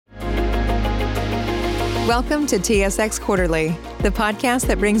Welcome to TSX Quarterly, the podcast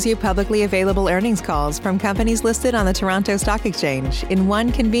that brings you publicly available earnings calls from companies listed on the Toronto Stock Exchange in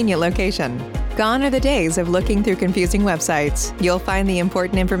one convenient location. Gone are the days of looking through confusing websites. You'll find the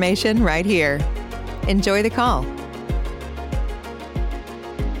important information right here. Enjoy the call.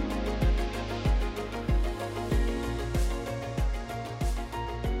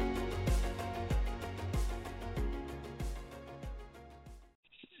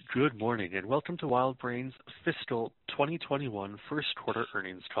 Good morning and welcome to WildBrain's fiscal 2021 first quarter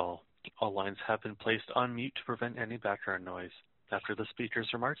earnings call. All lines have been placed on mute to prevent any background noise. After the speaker's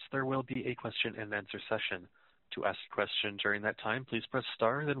remarks, there will be a question and answer session. To ask a question during that time, please press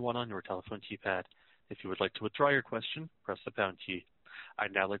star then 1 on your telephone keypad. If you would like to withdraw your question, press the pound key.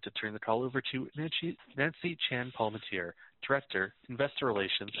 I'd now like to turn the call over to Nancy Chan-Palmatier, Director, Investor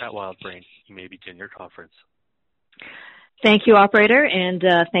Relations at WildBrain. You may begin your conference. Thank you, operator, and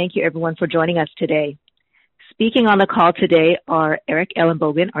thank you everyone for joining us today. Speaking on the call today are Eric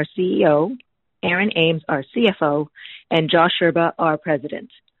Ellenbogen, our CEO, Aaron Ames, our CFO, and Josh Sherba, our President.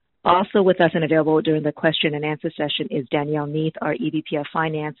 Also with us and available during the question and answer session is Danielle Neath, our EVP of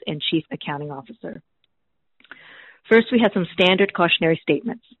Finance and Chief Accounting Officer. First, we have some standard cautionary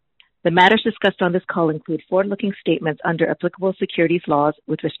statements. The matters discussed on this call include forward-looking statements under applicable securities laws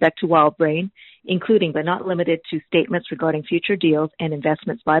with respect to WildBrain, including but not limited to statements regarding future deals and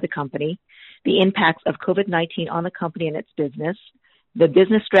investments by the company, the impacts of COVID-19 on the company and its business, the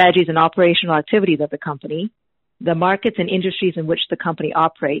business strategies and operational activities of the company, the markets and industries in which the company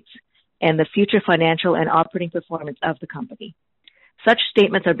operates, and the future financial and operating performance of the company. Such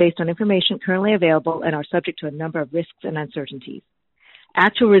statements are based on information currently available and are subject to a number of risks and uncertainties.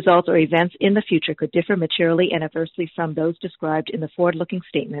 Actual results or events in the future could differ materially and adversely from those described in the forward-looking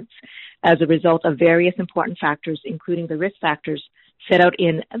statements as a result of various important factors, including the risk factors set out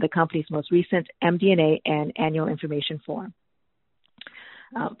in the company's most recent MD&A and annual information form.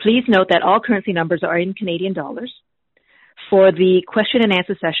 Please note that all currency numbers are in Canadian dollars. For the question and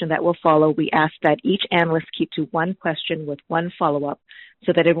answer session that will follow, we ask that each analyst keep to one question with one follow-up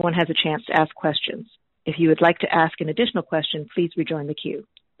so that everyone has a chance to ask questions. If you would like to ask an additional question, please rejoin the queue.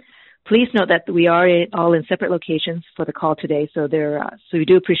 Please note that we are all in separate locations for the call today, so we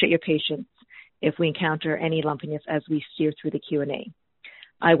do appreciate your patience if we encounter any lumpiness as we steer through the Q&A.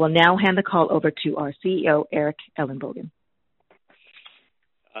 I will now hand the call over to our CEO, Eric Ellenbogen.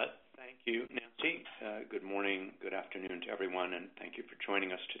 Thank you, Nancy. Good morning, good afternoon to everyone, and thank you for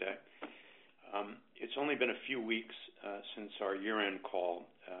joining us today. It's only been a few weeks since our year-end call,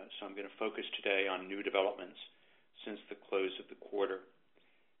 so I'm going to focus today on new developments since the close of the quarter.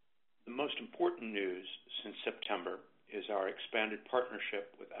 The most important news since September is our expanded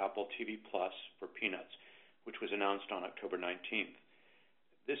partnership with Apple TV Plus for Peanuts, which was announced on October 19th.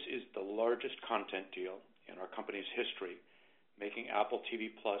 This is the largest content deal in our company's history, making Apple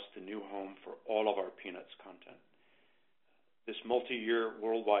TV Plus the new home for all of our Peanuts content. This multi-year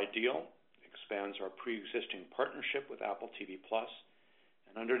worldwide deal expands our pre-existing partnership with Apple TV Plus,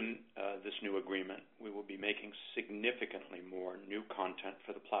 and under this new agreement, we will be making significantly more new content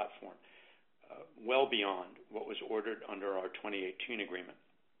for the platform, well beyond what was ordered under our 2018 agreement.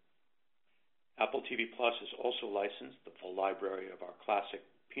 Apple TV Plus has also licensed the full library of our classic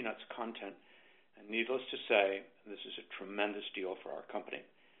Peanuts content, and needless to say, this is a tremendous deal for our company.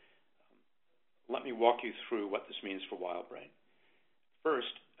 Let me walk you through what this means for WildBrain.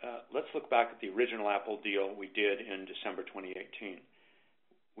 First, let's look back at the original Apple deal we did in December 2018.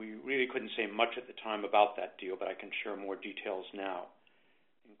 We really couldn't say much at the time about that deal, but I can share more details now.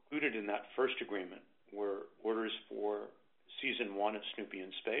 Included in that first agreement were orders for Season 1 of Snoopy in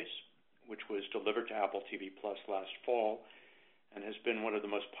Space, which was delivered to Apple TV Plus last fall and has been one of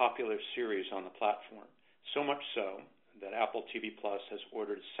the most popular series on the platform, so much so that Apple TV Plus has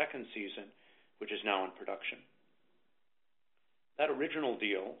ordered a second season, which is now in production. That original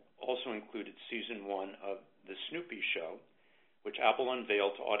deal also included Season 1 of The Snoopy Show, which Apple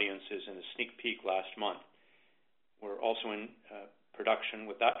unveiled to audiences in a sneak peek last month. We're also in production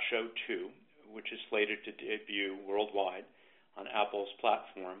with that show too, which is slated to debut worldwide on Apple's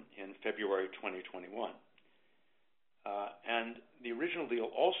platform in February 2021. And the original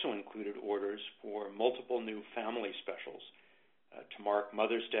deal also included orders for multiple new family specials to mark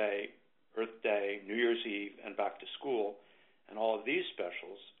Mother's Day, Earth Day, New Year's Eve, and back to school. And all of these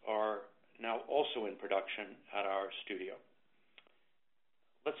specials are now also in production at our studio.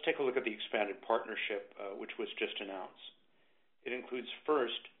 Let's take a look at the expanded partnership, which was just announced. It includes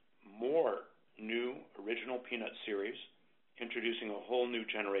first, more new original Peanuts series, introducing a whole new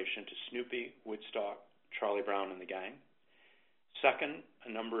generation to Snoopy, Woodstock, Charlie Brown, and the gang. Second,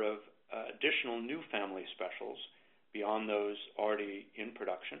 a number of additional new family specials beyond those already in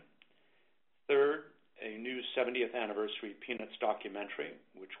production. Third, a new 70th anniversary Peanuts documentary,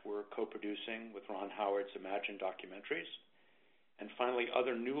 which we're co-producing with Ron Howard's Imagine Documentaries. And finally,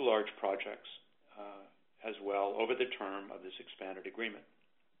 other new large projects as well over the term of this expanded agreement.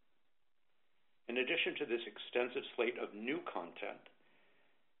 In addition to this extensive slate of new content,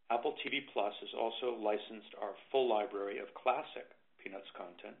 Apple TV Plus has also licensed our full library of classic Peanuts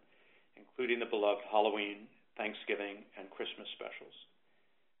content, including the beloved Halloween, Thanksgiving, and Christmas specials.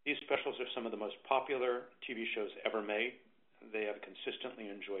 These specials are some of the most popular TV shows ever made. They have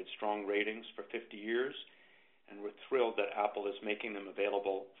consistently enjoyed strong ratings for 50 years, and we're thrilled that Apple is making them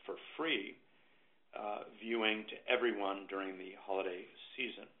available for free viewing to everyone during the holiday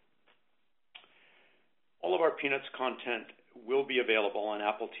season. All of our Peanuts content will be available on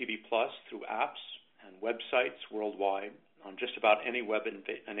Apple TV Plus through apps and websites worldwide on just about any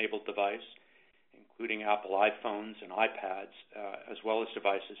web-enabled device, including Apple iPhones and iPads, as well as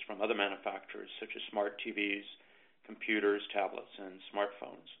devices from other manufacturers such as smart TVs, computers, tablets, and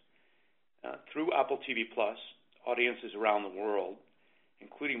smartphones. Through Apple TV Plus, audiences around the world,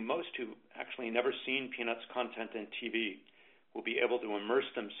 including most who actually never seen Peanuts content on TV, will be able to immerse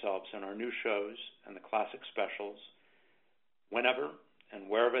themselves in our new shows and the classic specials whenever and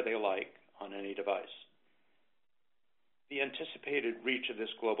wherever they like on any device. The anticipated reach of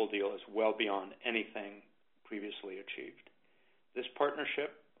this global deal is well beyond anything previously achieved. This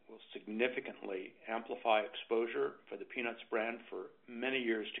partnership will significantly amplify exposure for the Peanuts brand for many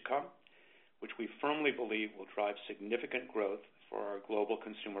years to come, which we firmly believe will drive significant growth for our global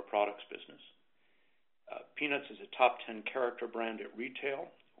consumer products business. Peanuts is a top 10 character brand at retail,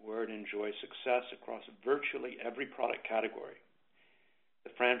 where it enjoys success across virtually every product category.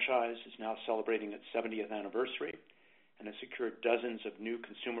 The franchise is now celebrating its 70th anniversary and has secured dozens of new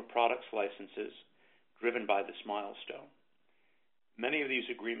consumer products licenses driven by this milestone. Many of these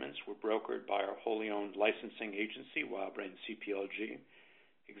agreements were brokered by our wholly owned licensing agency, WildBrain CPLG,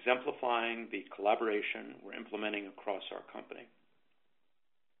 exemplifying the collaboration we're implementing across our company.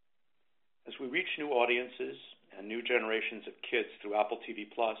 As we reach new audiences and new generations of kids through Apple TV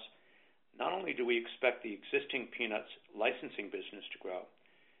Plus, not only do we expect the existing Peanuts licensing business to grow,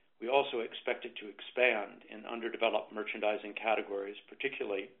 we also expect it to expand in underdeveloped merchandising categories,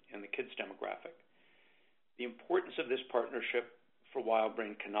 particularly in the kids demographic. The importance of this partnership for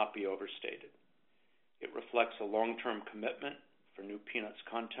WildBrain cannot be overstated. It reflects a long-term commitment for new Peanuts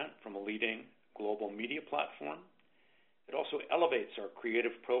content from a leading global media platform. It also elevates our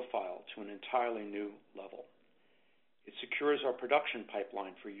creative profile to an entirely new level. It secures our production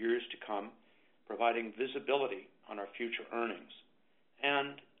pipeline for years to come, providing visibility on our future earnings,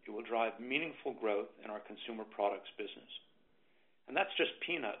 and it will drive meaningful growth in our consumer products business. And that's just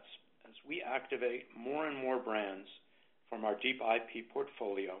Peanuts. As we activate more and more brands from our deep IP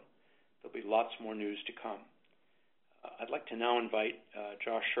portfolio, there'll be lots more news to come. I'd like to now invite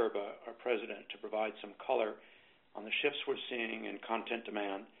Josh Scherba, our president, to provide some color on the shifts we're seeing in content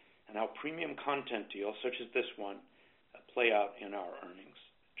demand and how premium content deals such as this one play out in our earnings.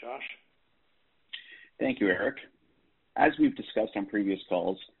 Josh? Thank you, Eric. As we've discussed on previous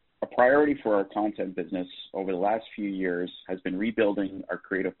calls, a priority for our content business over the last few years has been rebuilding our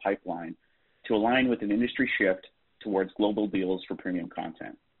creative pipeline to align with an industry shift towards global deals for premium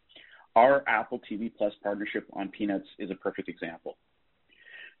content. Our Apple TV Plus partnership on Peanuts is a perfect example.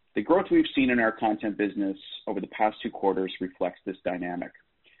 The growth we've seen in our content business over the past 2 quarters reflects this dynamic,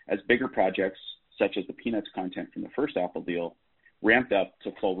 as bigger projects, such as the Peanuts content from the first Apple deal, ramped up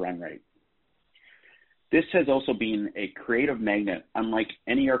to full run rate. This has also been a creative magnet unlike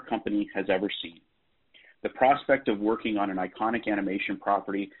any our company has ever seen. The prospect of working on an iconic animation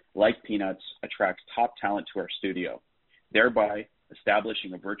property like Peanuts attracts top talent to our studio, thereby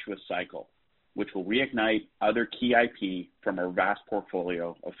establishing a virtuous cycle, which will reignite other key IP from our vast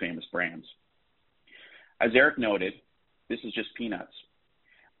portfolio of famous brands. As Eric noted, this is just Peanuts.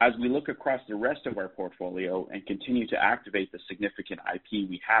 As we look across the rest of our portfolio and continue to activate the significant IP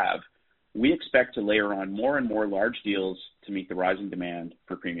we have, we expect to layer on more and more large deals to meet the rising demand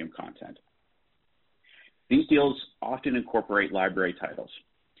for premium content. These deals often incorporate library titles.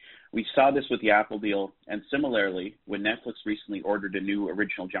 We saw this with the Apple deal, and similarly, when Netflix recently ordered a new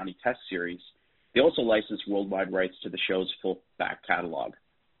original Johnny Test series, they also licensed worldwide rights to the show's full back catalog.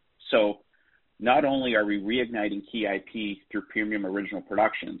 So, not only are we reigniting key IP through premium original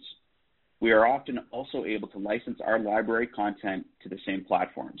productions, we are often also able to license our library content to the same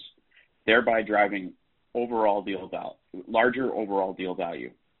platforms, thereby driving larger overall deal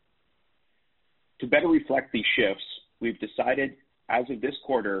value. To better reflect these shifts, we've decided as of this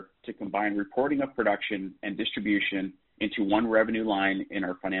quarter to combine reporting of production and distribution into one revenue line in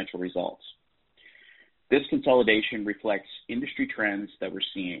our financial results. This consolidation reflects industry trends that we're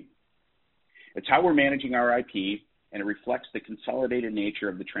seeing. It's how we're managing our IP, and it reflects the consolidated nature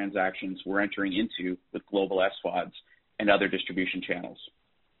of the transactions we're entering into with global SVODs and other distribution channels.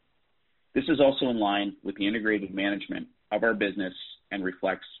 This is also in line with the integrated management of our business and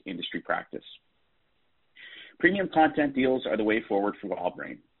reflects industry practice. Premium content deals are the way forward for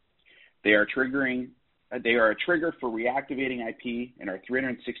WildBrain. They are a trigger for reactivating IP in our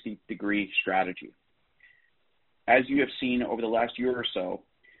 360-degree strategy. As you have seen over the last year or so,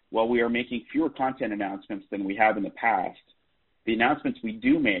 while we are making fewer content announcements than we have in the past, the announcements we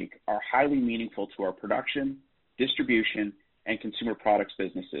do make are highly meaningful to our production, distribution, and consumer products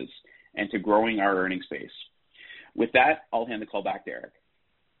businesses, and to growing our earnings base. With that, I'll hand the call back to Eric.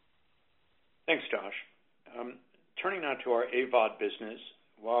 Thanks, Josh. Turning now to our AVOD business,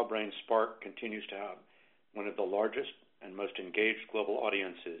 WildBrain Spark continues to have one of the largest and most engaged global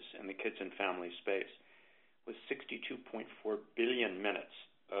audiences in the kids and family space, with 62.4 billion minutes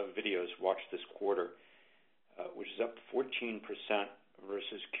of videos watched this quarter, which is up 14%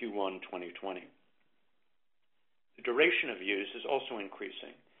 versus Q1 2020. The duration of views is also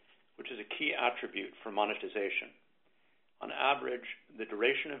increasing, which is a key attribute for monetization. On average, the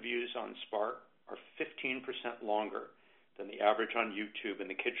duration of views on Spark are 15% longer than the average on YouTube in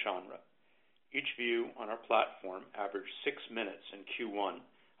the kids genre. Each view on our platform averaged 6 minutes in Q1,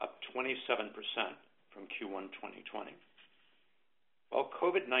 up 27% from Q1 2020. While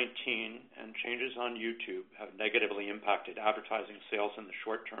COVID-19 and changes on YouTube have negatively impacted advertising sales in the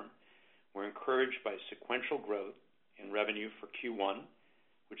short term, we're encouraged by sequential growth in revenue for Q1,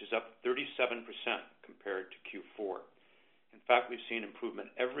 which is up 37% compared to Q4. In fact, we've seen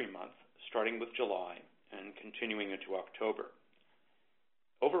improvement every month, starting with July and continuing into October.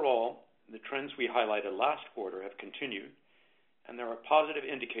 Overall, the trends we highlighted last quarter have continued, and there are positive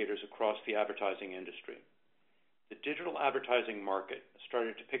indicators across the advertising industry. The digital advertising market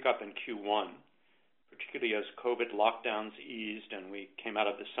started to pick up in Q1, particularly as COVID lockdowns eased and we came out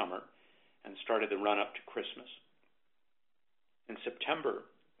of the summer and started the run-up to Christmas. In September,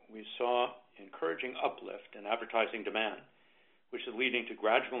 we saw encouraging uplift in advertising demand, which is leading to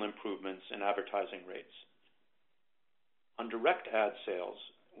gradual improvements in advertising rates. On direct ad sales,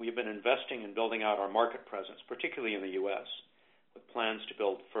 we have been investing in building out our market presence, particularly in the U.S., with plans to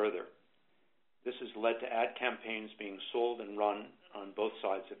build further. This has led to ad campaigns being sold and run on both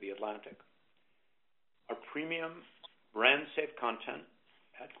sides of the Atlantic. Our premium brand-safe content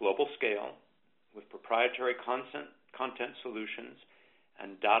at global scale with proprietary content solutions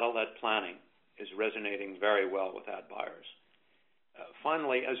and data-led planning is resonating very well with ad buyers.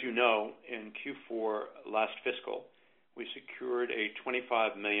 Finally, as you know, in Q4 last fiscal, we secured a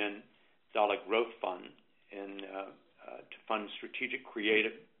 $25 million growth fund to fund strategic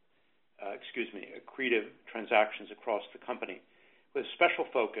creative transactions across the company, with a special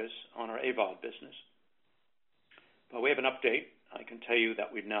focus on our AVOD business. By way of an update, I can tell you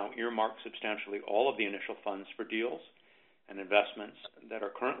that we've now earmarked substantially all of the initial funds for deals and investments that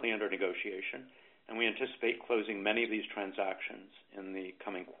are currently under negotiation, and we anticipate closing many of these transactions in the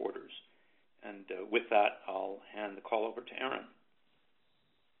coming quarters. And with that, I'll hand the call over to Aaron.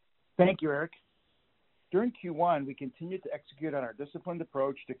 Thank you, Eric. During Q1, we continued to execute on our disciplined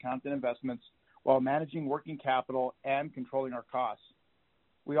approach to content investments while managing working capital and controlling our costs.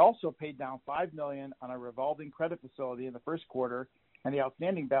 We also paid down $5 million on our revolving credit facility in the first quarter and the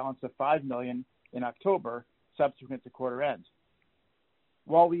outstanding balance of $5 million in October, subsequent to quarter end.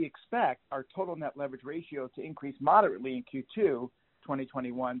 While we expect our total net leverage ratio to increase moderately in Q2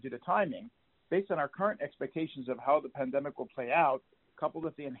 2021 due to timing, based on our current expectations of how the pandemic will play out, coupled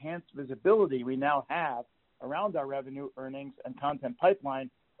with the enhanced visibility we now have around our revenue, earnings, and content pipeline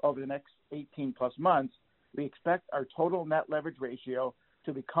over the next 18 plus months, we expect our total net leverage ratio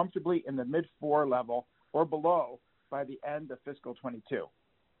to be comfortably in the mid-4 level or below by the end of fiscal 22.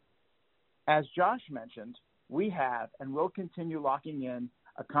 As Josh mentioned, we have and will continue locking in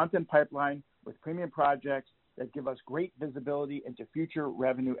a content pipeline with premium projects that give us great visibility into future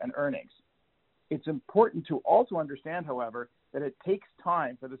revenue and earnings. It's important to also understand, however, that it takes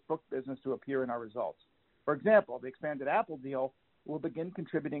time for this book business to appear in our results. For example, the expanded Apple deal will begin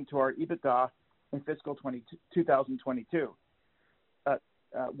contributing to our EBITDA in fiscal 2022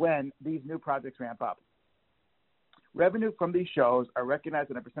 when these new projects ramp up. Revenue from these shows are recognized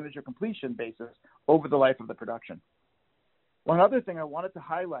on a percentage of completion basis over the life of the production. One other thing I wanted to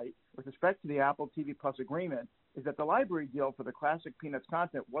highlight with respect to the Apple TV Plus agreement is that the library deal for the classic Peanuts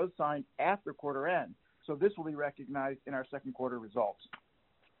content was signed after quarter end, so this will be recognized in our second quarter results.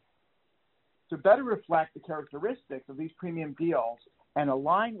 To better reflect the characteristics of these premium deals and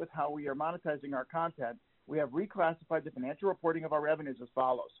align with how we are monetizing our content, we have reclassified the financial reporting of our revenues as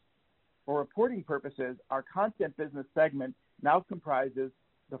follows. For reporting purposes, our content business segment now comprises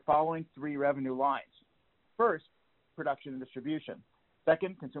the following three revenue lines. First, production and distribution.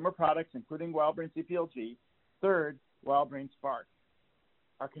 Second, consumer products, including WildBrain CPLG. Third, WildBrain Spark.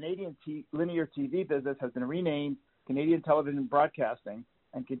 Our Canadian linear TV business has been renamed Canadian Television Broadcasting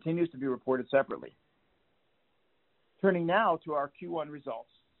and continues to be reported separately. Turning now to our Q1 results.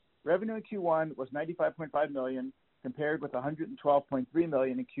 Revenue in Q1 was $95.5 million, compared with $112.3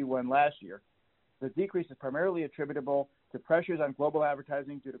 million in Q1 last year. The decrease is primarily attributable to pressures on global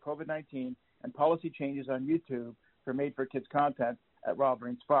advertising due to COVID-19 and policy changes on YouTube for made-for-kids content at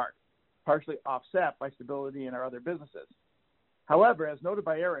WildBrain Spark, partially offset by stability in our other businesses. However, as noted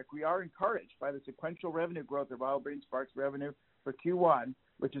by Eric, we are encouraged by the sequential revenue growth of WildBrain Spark's revenue for Q1,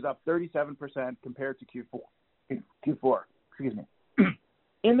 which is up 37% compared to Q4.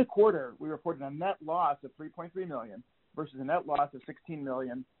 In the quarter, we reported a net loss of $3.3 million versus a net loss of $16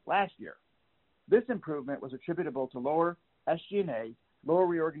 million last year. This improvement was attributable to lower SG&A, lower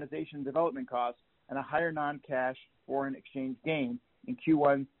reorganization and development costs, and a higher non-cash foreign exchange gain in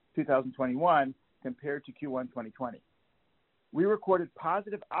Q1 2021 compared to Q1 2020. We recorded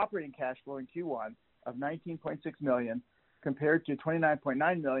positive operating cash flow in Q1 of $19.6 million compared to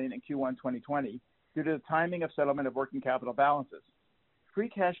 $29.9 million in Q1 2020 due to the timing of settlement of working capital balances. Free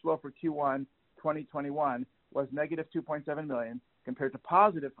cash flow for Q1 2021 was negative $2.7 million compared to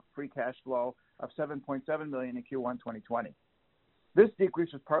positive free cash flow of $7.7 million in Q1 2020. This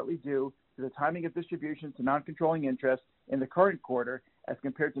decrease was partly due to the timing of distributions to non-controlling interest in the current quarter as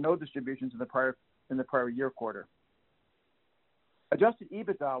compared to no distributions in the prior year quarter. Adjusted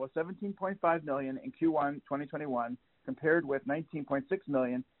EBITDA was $17.5 million in Q1 2021 compared with $19.6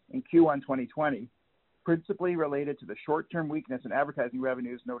 million in Q1 2020, principally related to the short-term weakness in advertising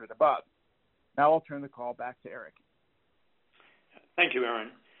revenues noted above. Now I'll turn the call back to Eric. Thank you, Aaron.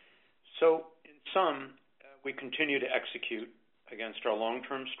 So, in sum, we continue to execute against our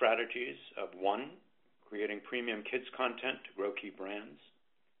long-term strategies of 1, creating premium kids content to grow key brands,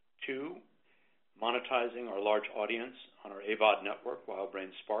 2, monetizing our large audience on our AVOD network, WildBrain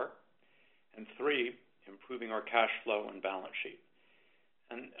Spark, and 3, improving our cash flow and balance sheet.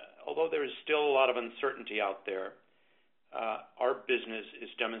 And although there is still a lot of uncertainty out there, our business is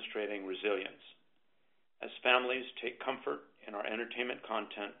demonstrating resilience as families take comfort in our entertainment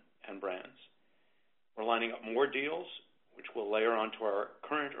content and brands. We're lining up more deals, which will layer onto our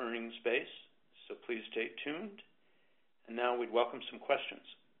current earnings base, so please stay tuned. And now we'd welcome some questions.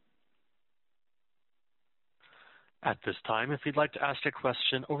 At this time, if you'd like to ask a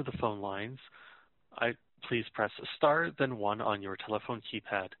question over the phone lines, please press star, then 1 on your telephone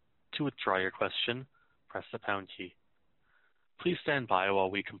keypad. To withdraw your question, press the pound key. Please stand by while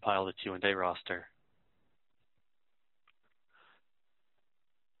we compile the Q&A roster.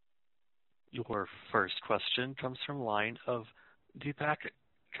 Your first question comes from the line of Deepak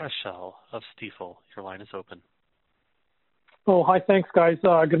Kaushal of Stifel. Your line is open. Oh, hi. Thanks, guys.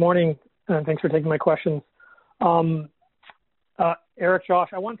 Good morning, and thanks for taking my questions. Eric, Josh,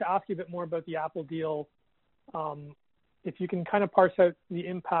 I wanted to ask you a bit more about the Apple deal. If you can kind of parse out the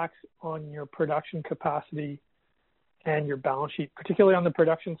impacts on your production capacity and your balance sheet, particularly on the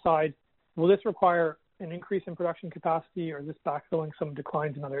production side, will this require an increase in production capacity, or is this backfilling some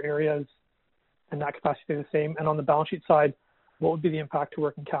declines in other areas and that capacity stay the same? And on the balance sheet side, what would be the impact to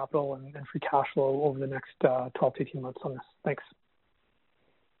working capital and free cash flow over the next 12 to 18 months on this? Thanks.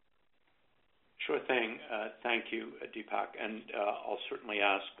 Sure thing. Thank you, Deepak. And I'll certainly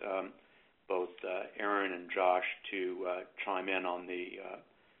ask both Aaron and Josh to chime in on the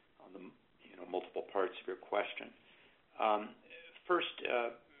multiple parts of your question. First,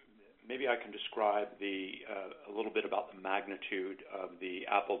 maybe I can describe a little bit about the magnitude of the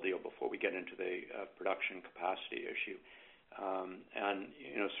Apple deal before we get into the production capacity issue. And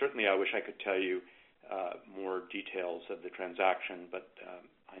certainly I wish I could tell you more details of the transaction, but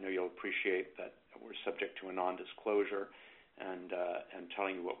I know you'll appreciate that we're subject to a non-disclosure and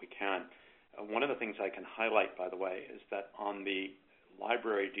telling you what we can. One of the things I can highlight, by the way, is that on the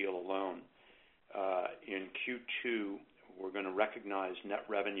library deal alone, in Q2, we're going to recognize net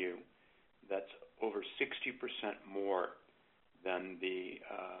revenue that's over 60% more than the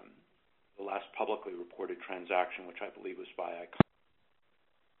last publicly reported transaction, which I believe was by Icon.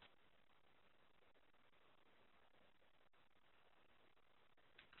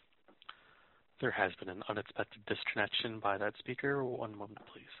 There has been an unexpected disconnection by that speaker. One moment,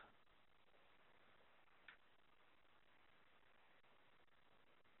 please.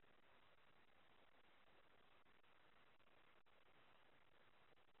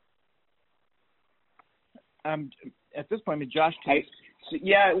 At this point, Josh.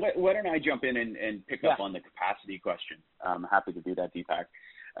 Why don't I jump in and pick up on the capacity question? I'm happy to do that, Deepak.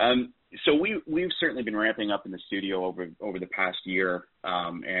 So we've certainly been ramping up in the studio over the past year,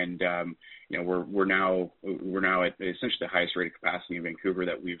 and we're now at essentially the highest rate of capacity in Vancouver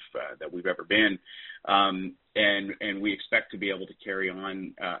that we've ever been, and we expect to be able to carry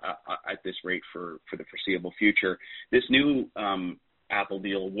on at this rate for the foreseeable future. This new Apple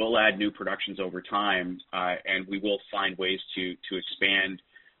deal will add new productions over time, and we will find ways to expand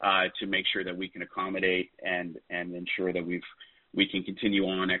to make sure that we can accommodate and ensure that we can continue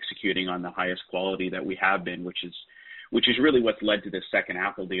on executing on the highest quality that we have been, which is really what's led to this second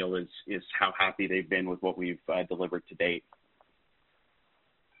Apple deal is how happy they've been with what we've delivered to date.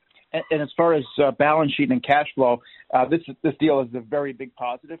 And as far as balance sheet and cash flow, this deal is a very big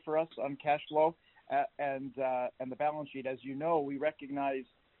positive for us on cash flow and the balance sheet. As you know, we recognize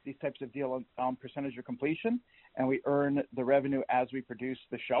these types of deals on percentage of completion, and we earn the revenue as we produce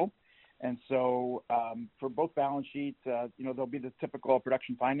the show. And so for both balance sheets, there'll be the typical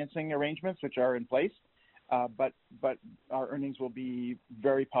production financing arrangements which are in place, but our earnings will be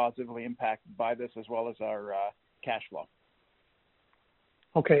very positively impacted by this as well as our cash flow.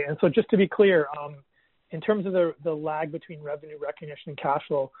 Okay, and so just to be clear, in terms of the lag between revenue recognition and cash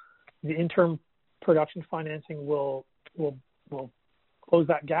flow, the interim production financing will close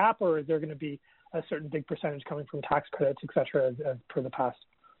that gap, or is there going to be a certain big percentage coming from tax credits, et cetera, as per the past?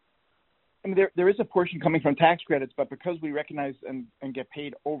 I mean, there is a portion coming from tax credits, but because we recognize and get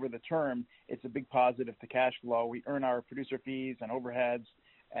paid over the term, it's a big positive to cash flow. We earn our producer fees and overheads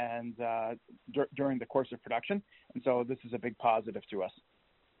and during the course of production, and so this is a big positive to us.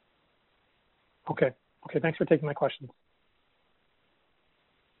 Okay, thanks for taking my questions.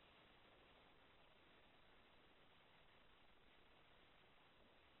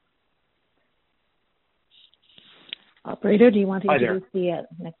 Operator, do you want to introduce the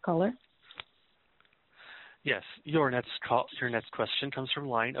next caller? Yes, your next question comes from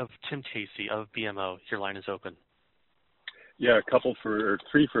line of Tim Casey of BMO. Your line is open. Yeah,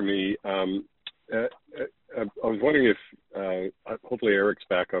 three for me. I was wondering if hopefully Eric's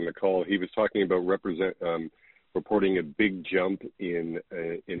back on the call. He was talking about reporting a big jump in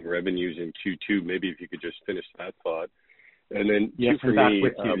revenues in Q2. Maybe if you could just finish that thought. And then yes, for back me,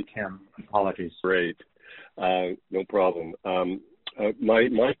 with you, Tim. Apologies. Great, no problem.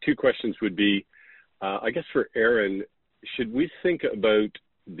 My two questions would be, I guess for Aaron, should we think about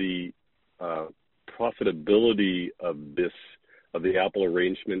the profitability of the Apple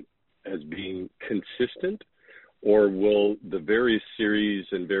arrangement as being consistent, or will the various series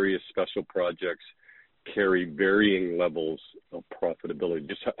and various special projects carry varying levels of profitability?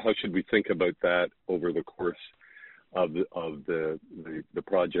 Just how should we think about that over the course of the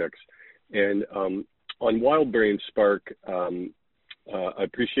projects? And on WildBrain Spark, I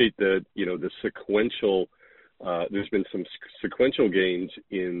appreciate that the sequential. There's been some sequential gains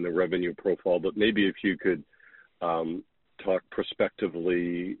in the revenue profile, but maybe if you could talk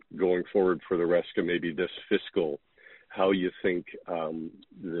prospectively going forward for the rest of maybe this fiscal, how you think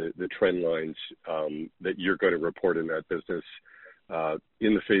the trend lines that you're going to report in that business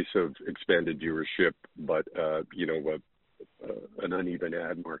in the face of expanded viewership, but an uneven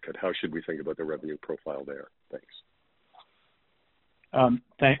ad market. How should we think about the revenue profile there? Thanks.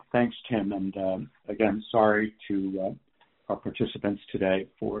 Thanks, Tim, and again, sorry to our participants today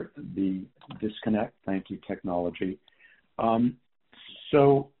for the disconnect. Thank you, technology.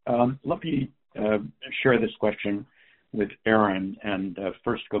 So let me share this question with Aaron and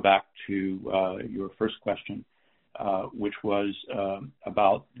first go back to your first question, which was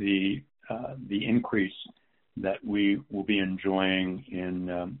about the increase that we will be enjoying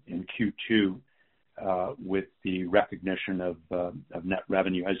in Q2 with the recognition of net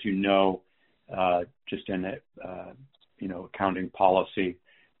revenue. As you know, just in accounting policy,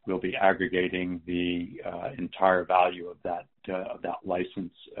 we'll be aggregating the entire value of that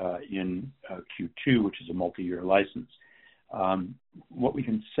license in Q2, which is a multi-year license. What we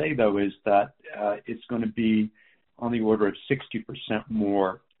can say, though, is that it's going to be on the order of 60%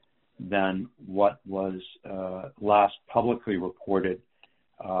 more than what was last publicly reported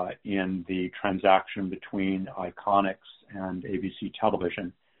in the transaction between Iconics and ABC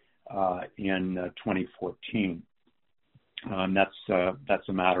Television in 2014. That's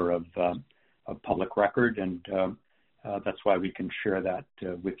a matter of public record, and that's why we can share that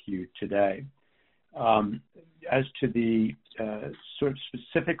with you today. As to the sort of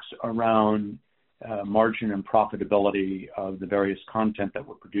specifics around margin and profitability of the various content that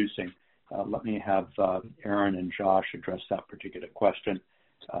we're producing, let me have Aaron and Josh address that particular question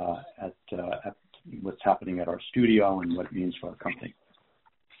at what's happening at our studio and what it means for our company.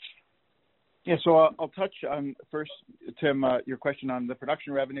 Yeah, so I'll touch on first, Tim, your question on the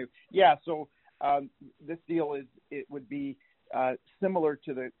production revenue. Yeah, so this deal would be similar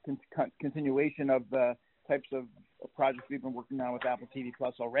to the continuation of the types of projects we've been working on with Apple TV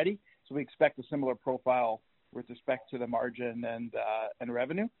Plus already. So we expect a similar profile with respect to the margin and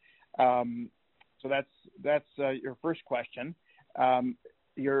revenue. So that's your first question.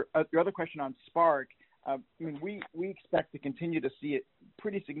 Your other question on Spark. I mean, we expect to continue to see a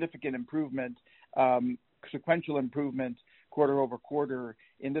pretty significant improvement, sequential improvement quarter over quarter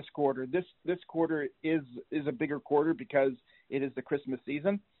in this quarter. This quarter is a bigger quarter because it is the Christmas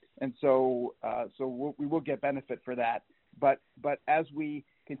season, and so we will get benefit for that. But as we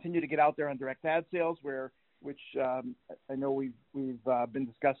continue to get out there on direct ad sales, which I know we've been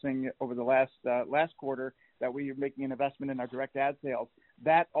discussing over the last quarter, that we are making an investment in our direct ad sales,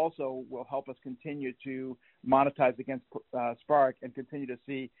 that also will help us continue to monetize against Spark and continue to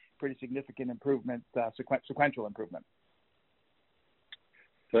see pretty significant improvement, sequential improvement.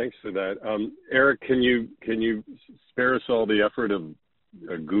 Thanks for that. Eric, can you spare us all the effort of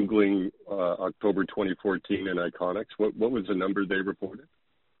Googling October 2014 and Iconics? What was the number they reported?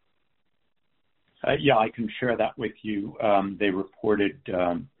 Yeah, I can share that with you. They reported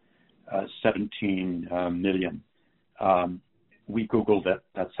 17 million. We Googled it.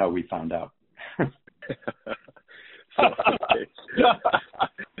 That's how we found out.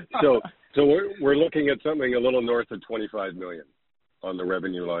 So we're looking at something a little north of 25 million on the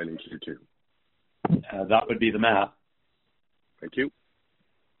revenue line in Q2. That would be the math. Thank you.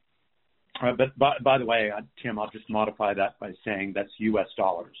 But by the way, Tim, I'll just modify that by saying that's U.S.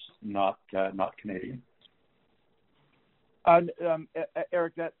 dollars, not Canadian.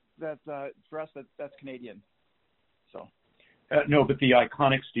 Eric, that for us that's Canadian. So. No, but the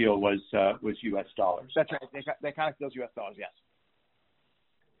Iconics deal was U.S. dollars. That's right. The Iconics deal is U.S. dollars. Yes.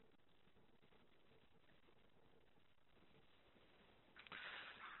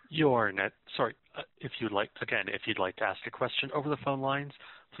 If you'd like to ask a question over the phone lines,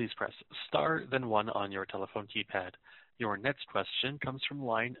 please press star then 1 on your telephone keypad. Your next question comes from the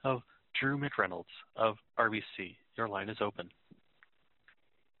line of Drew McReynolds of RBC. Your line is open.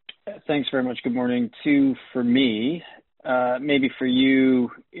 Thanks very much. Good morning. 2 for me. Maybe for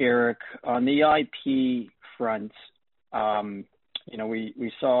you, Eric, on the IP front,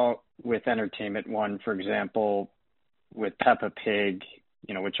 we saw with Entertainment One, for example, with Peppa Pig,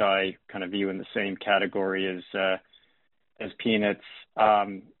 which I kind of view in the same category as Peanuts,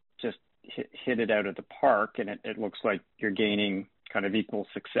 just hit it out of the park, and it looks like you're gaining kind of equal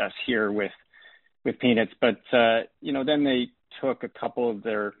success here with Peanuts. But then they took a couple of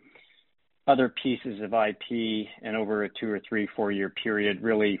their other pieces of IP and over a 2 or 3, 4 year period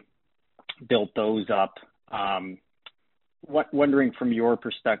really built those up. Wondering from your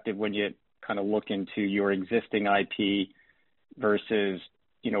perspective, when you kind of look into your existing IP versus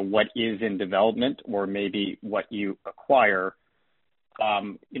what is in development or maybe what you acquire,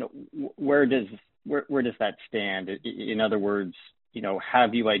 where does that stand? In other words,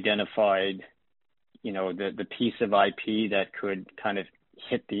 have you identified the piece of IP that could kind of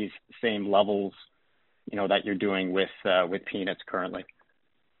hit these same levels that you're doing with Peanuts currently?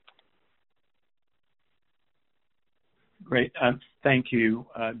 Great. Thank you,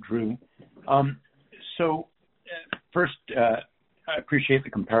 Drew. So first, I appreciate the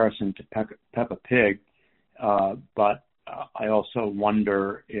comparison to Peppa Pig, but I also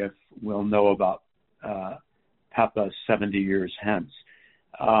wonder if we'll know about Peppa 70 years hence.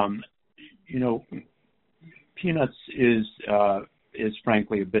 Peanuts is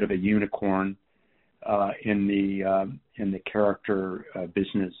frankly a bit of a unicorn in the character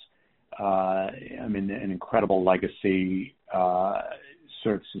business. An incredible legacy,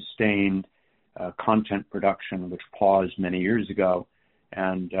 sort of sustained content production, which paused many years ago,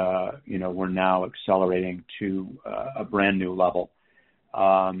 and we're now accelerating to a brand new level,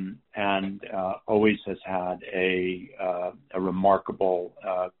 and always has had a remarkable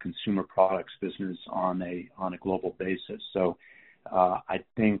consumer products business on a global basis. So I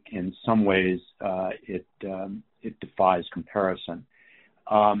think in some ways it defies comparison.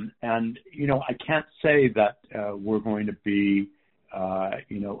 And I can't say that we're going to be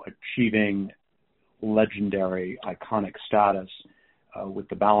achieving legendary iconic status with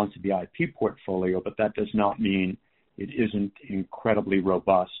the balance of the IP portfolio, but that does not mean it isn't incredibly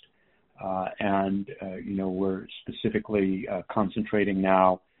robust. And we're specifically concentrating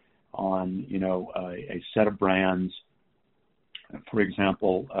now on a set of brands. For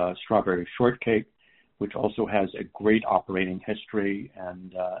example, Strawberry Shortcake, which also has a great operating history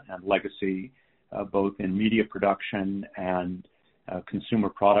and legacy both in media production and consumer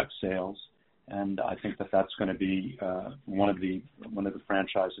product sales. And I think that that's going to be one of the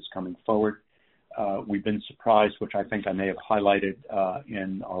franchises coming forward. We've been surprised, which I think I may have highlighted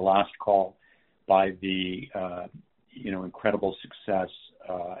in our last call, by the incredible success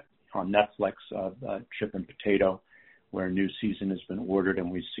on Netflix of Chip and Potato, where a new season has been ordered, and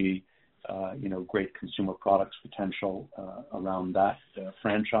we see great consumer products potential around that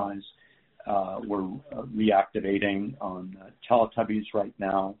franchise. We're reactivating on Teletubbies right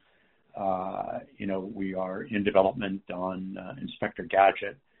now. We are in development on Inspector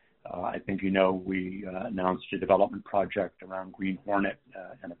Gadget. I think we announced a development project around Green Hornet,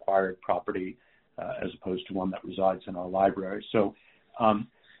 an acquired property, as opposed to one that resides in our library. So, I'm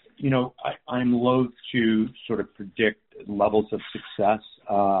loath to sort of predict levels of success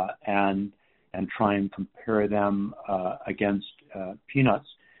and try and compare them against Peanuts.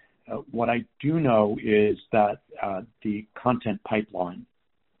 What I do know is that the content pipeline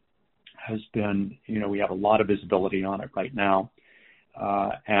has been, we have a lot of visibility on it right now.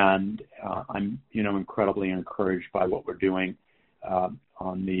 And I'm, incredibly encouraged by what we're doing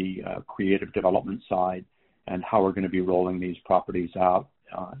on the creative development side and how we're going to be rolling these properties out,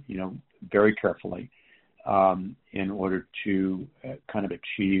 very carefully in order to kind of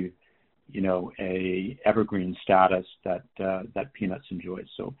achieve, a evergreen status that Peanuts enjoys.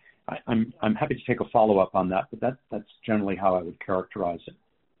 So I'm happy to take a follow-up on that, but that's generally how I would characterize it.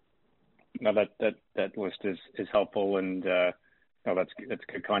 No, that list is helpful, and that's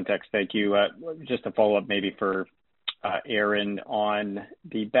good context. Thank you. Just a follow up maybe for Aaron on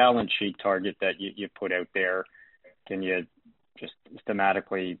the balance sheet target that you put out there. Can you just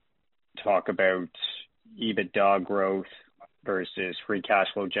thematically talk about EBITDA growth versus free cash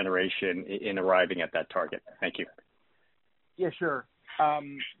flow generation in arriving at that target? Thank you. Yeah, sure.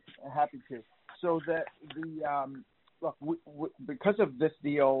 Happy to. So look, because of this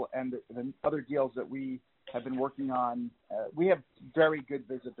deal and the other deals that we have been working on, we have very good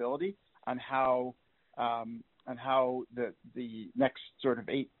visibility on how the next sort of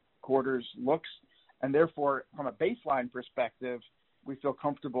 8 quarters looks, and therefore, from a baseline perspective, we feel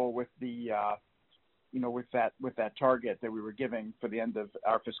comfortable with the with that target that we were giving for the end of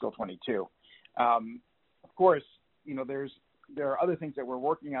our fiscal 22. Of course, there are other things that we're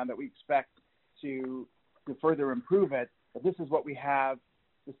working on that we expect to further improve it, but this is what we have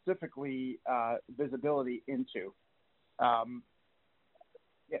specifically visibility into.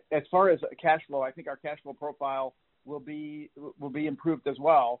 As far as cash flow, I think our cash flow profile will be improved as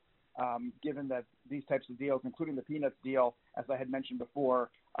well, given that these types of deals, including the Peanuts deal, as I had mentioned before,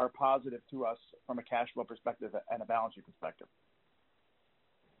 are positive to us from a cash flow perspective and a balance sheet perspective.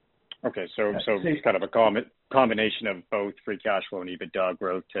 Okay, so it's kind of a combination of both free cash flow and EBITDA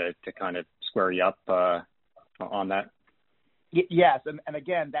growth to kind of square you up on that. Yes, and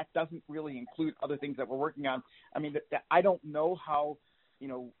again, that doesn't really include other things that we're working on. I mean, I don't know how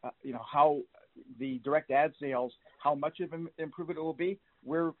how the direct ad sales, how much of an improvement it will be.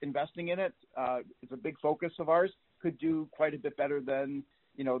 We're investing in it. It's a big focus of ours. Could do quite a bit better than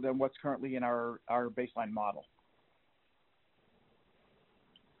what's currently in our baseline model.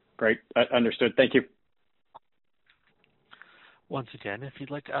 Great. Understood. Thank you. Once again, if you'd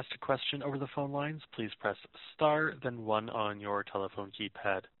like to ask a question over the phone lines, please press star, then 1 on your telephone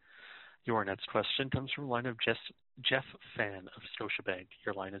keypad. Your next question comes from the line of Jeff Fan of Scotiabank.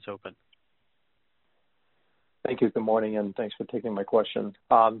 Your line is open. Thank you. Good morning, and thanks for taking my question.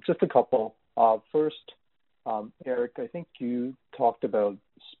 Just a couple. First, Eric, I think you talked about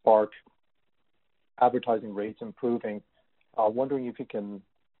Spark advertising rates improving. Wondering if you can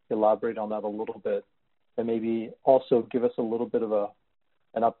elaborate on that a little bit, and maybe also give us a little bit of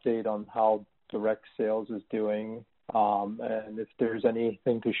an update on how direct sales is doing, and if there's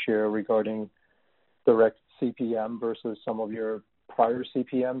anything to share regarding direct CPM versus some of your prior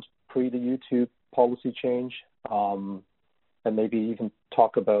CPMs pre the YouTube policy change, and maybe you can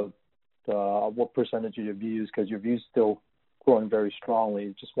talk about what percentage of your views, because your views still growing very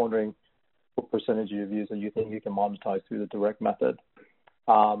strongly. Just wondering what percentage of your views that you think you can monetize through the direct method.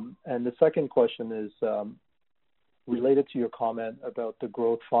 And the second question is related to your comment about the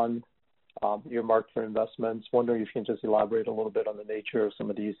growth fund earmarked for investments. Wondering if you can just elaborate a little bit on the nature of some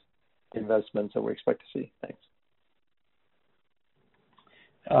of these investments that we expect to see. Thanks.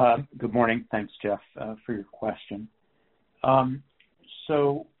 Good morning. Thanks, Jeff, for your question.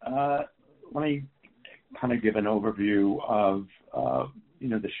 So let me kind of give an overview of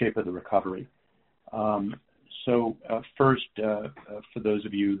the shape of the recovery. So first, for those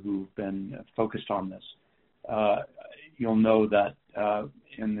of you who've been focused on this, you'll know that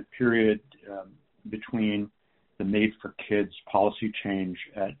in the period between the Made for Kids policy change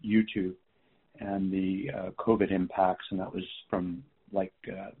at YouTube and the COVID impacts, and that was from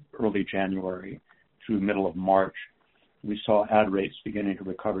early January through middle of March. We saw ad rates beginning to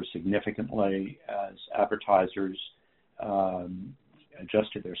recover significantly as advertisers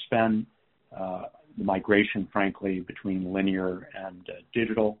adjusted their spend. The migration, frankly, between linear and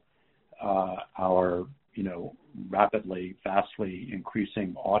digital, our rapidly, vastly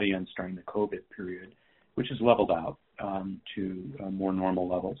increasing audience during the COVID period, which has leveled out to more normal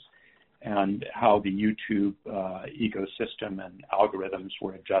levels, and how the YouTube ecosystem and algorithms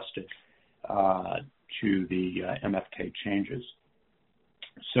were adjusted to the MFK changes.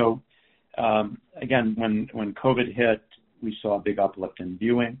 So again, when COVID hit, we saw a big uplift in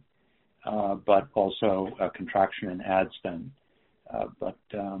viewing, but also a contraction in ad spend.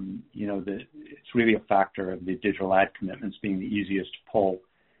 It's really a factor of the digital ad commitments being the easiest to pull,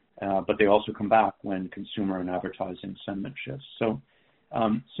 but they also come back when consumer and advertising sentiment shifts. So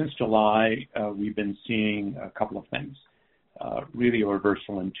since July, we've been seeing a couple of things, really a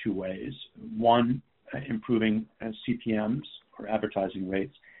reversal in two ways. One, improving CPMs or advertising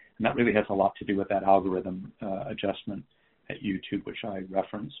rates, and that really has a lot to do with that algorithm adjustment at YouTube, which I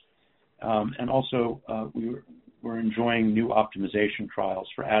referenced. And also, we're enjoying new optimization trials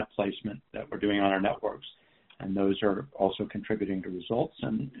for ad placement that we're doing on our networks, and those are also contributing to results,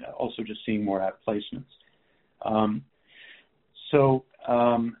 and also just seeing more ad placements.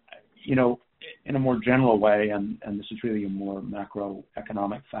 In a more general way, and this is really a more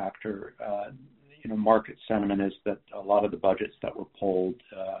macroeconomic factor, market sentiment is that a lot of the budgets that were pulled,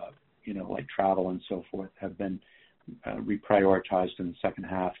 like travel and so forth, have been reprioritized in the second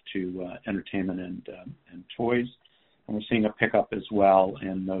half to entertainment and toys, and we're seeing a pickup as well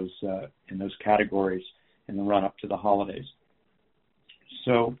in those categories in the run up to the holidays.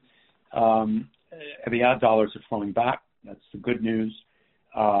 So the ad dollars are flowing back. That's the good news.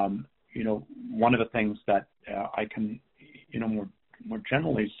 One of the things that I can more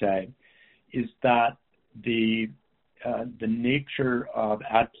generally say is that the nature of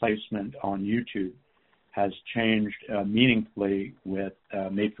ad placement on YouTube has changed meaningfully with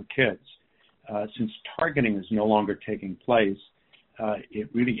Made for Kids. Since targeting is no longer taking place, it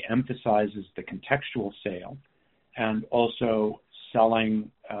really emphasizes the contextual sale and also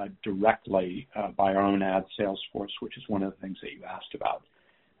selling directly by our own ad sales force, which is one of the things that you asked about.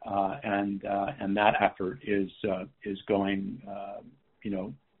 And that effort is going,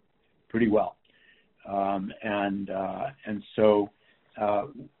 pretty well. So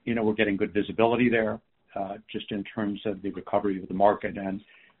we're getting good visibility there, just in terms of the recovery of the market, and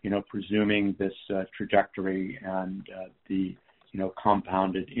presuming this trajectory and the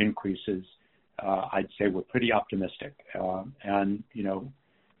compounded increases, I'd say we're pretty optimistic.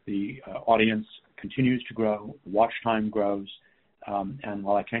 The audience continues to grow, watch time grows, and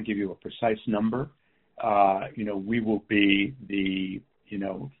while I can't give you a precise number, we will be the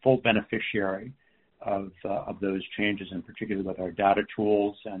full beneficiary of those changes, in particular with our data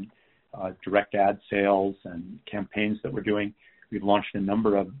tools and direct ad sales and campaigns that we're doing. We've launched a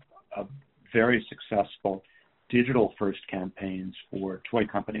number of very successful digital-first campaigns for toy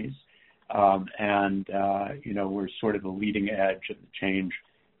companies, we're sort of the leading edge of the change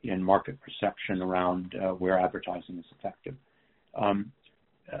in market perception around where advertising is effective.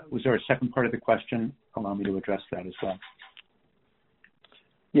 Was there a second part of the question? Allow me to address that as well.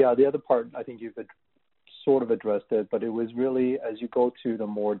 Yeah, the other part, I think you've sort of addressed it, but it was really as you go to the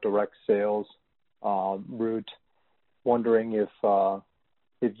more direct sales route, wondering if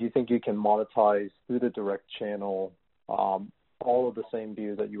you think you can monetize through the direct channel all of the same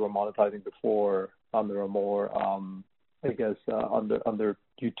views that you were monetizing before under a more, under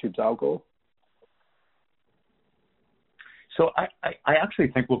YouTube's algo. So I actually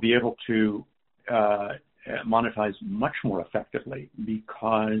think we'll be able to monetize much more effectively,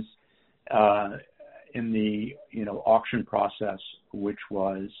 because in the auction process, which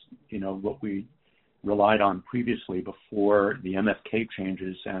was what we relied on previously before the MFK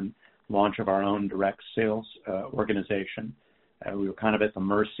changes and launch of our own direct sales organization, we were kind of at the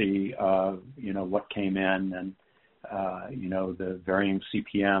mercy of what came in and the varying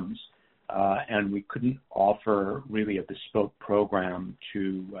CPMs. And we couldn't offer really a bespoke program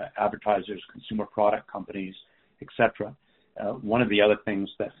to advertisers, consumer product companies, etc. One of the other things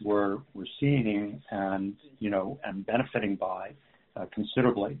that we're seeing and benefiting by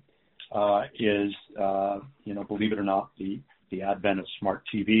considerably is believe it or not, the advent of smart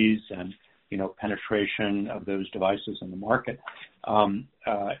TVs and penetration of those devices in the market. I'm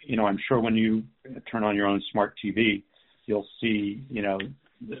sure when you turn on your own smart TV, you'll see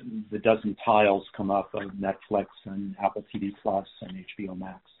the dozen tiles come up of Netflix and Apple TV Plus and HBO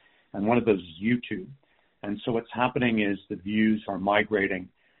Max. And one of those is YouTube. And so what's happening is the views are migrating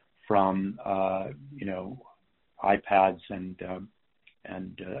from, iPads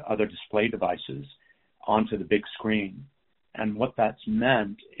and other display devices onto the big screen. And what that's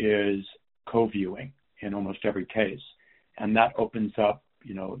meant is co-viewing in almost every case. And that opens up,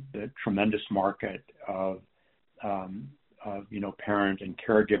 the tremendous market of parent and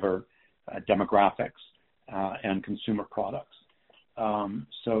caregiver demographics and consumer products.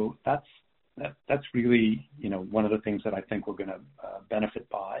 So that's really, one of the things that I think we're going to benefit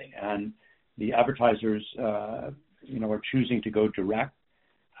by. And the advertisers, are choosing to go direct.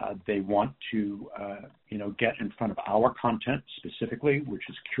 They want to, get in front of our content specifically, which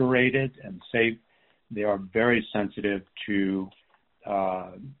is curated and safe. They are very sensitive to,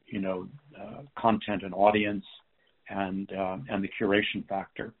 content and audience and the curation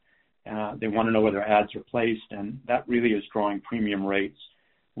factor. They want to know where their ads are placed, and that really is drawing premium rates,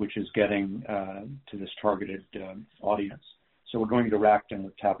 which is getting to this targeted audience. So we're going direct, and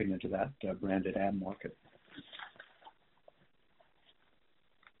we're tapping into that branded ad market.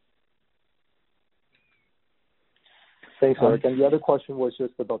 Thanks, Eric. And the other question was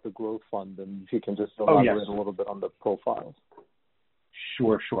just about the growth fund, and if you can just elaborate a little bit on the profiles.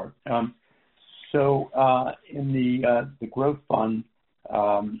 Sure. So in the growth fund,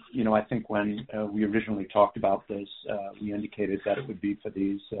 I think when we originally talked about this, we indicated that it would be for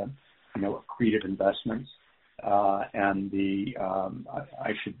these, accretive investments. And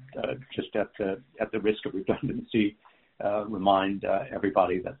I should just at the risk of redundancy, remind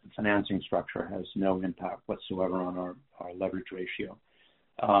everybody that the financing structure has no impact whatsoever on our leverage ratio.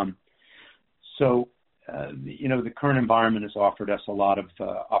 The current environment has offered us a lot of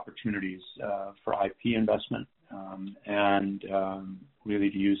opportunities for IP investment and really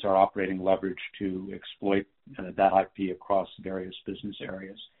to use our operating leverage to exploit that IP across various business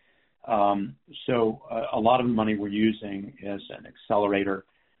areas. So a lot of the money we're using is an accelerator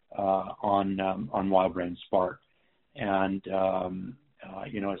on WildBrain Spark. And,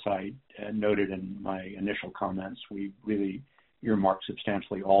 as I noted in my initial comments, we really earmarked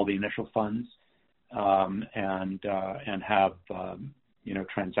substantially all the initial funds and have,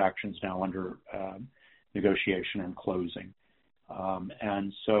 transactions now under negotiation and closing.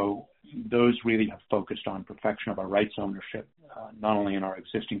 And so those really have focused on perfection of our rights ownership, not only in our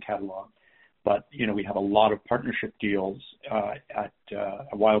existing catalog, but, we have a lot of partnership deals at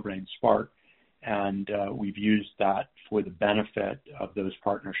WildBrain Spark. And we've used that for the benefit of those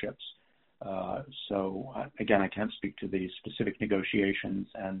partnerships. So again, I can't speak to the specific negotiations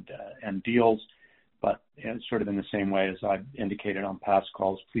and deals, but sort of in the same way as I've indicated on past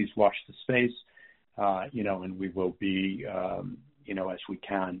calls, please watch the space, and we will be, as we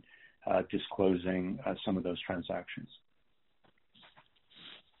can, disclosing some of those transactions.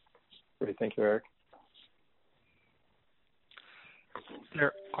 Great. Thank you, Eric.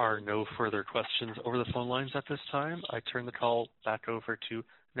 There are no further questions over the phone lines at this time. I turn the call back over to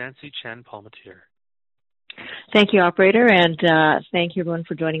Nancy Chan-Palmateer. Thank you, operator, and thank you everyone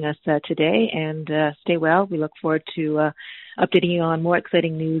for joining us today, and stay well. We look forward to updating you on more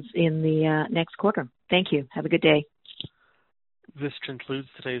exciting news in the next quarter. Thank you. Have a good day. This concludes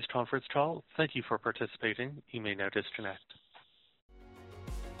today's conference call. Thank you for participating. You may now disconnect.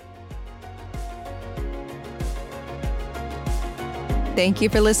 Thank you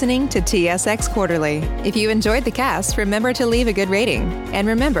for listening to TSX Quarterly. If you enjoyed the cast, remember to leave a good rating. And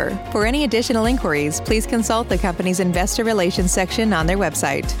remember, for any additional inquiries, please consult the company's investor relations section on their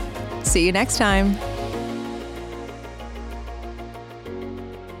website. See you next time.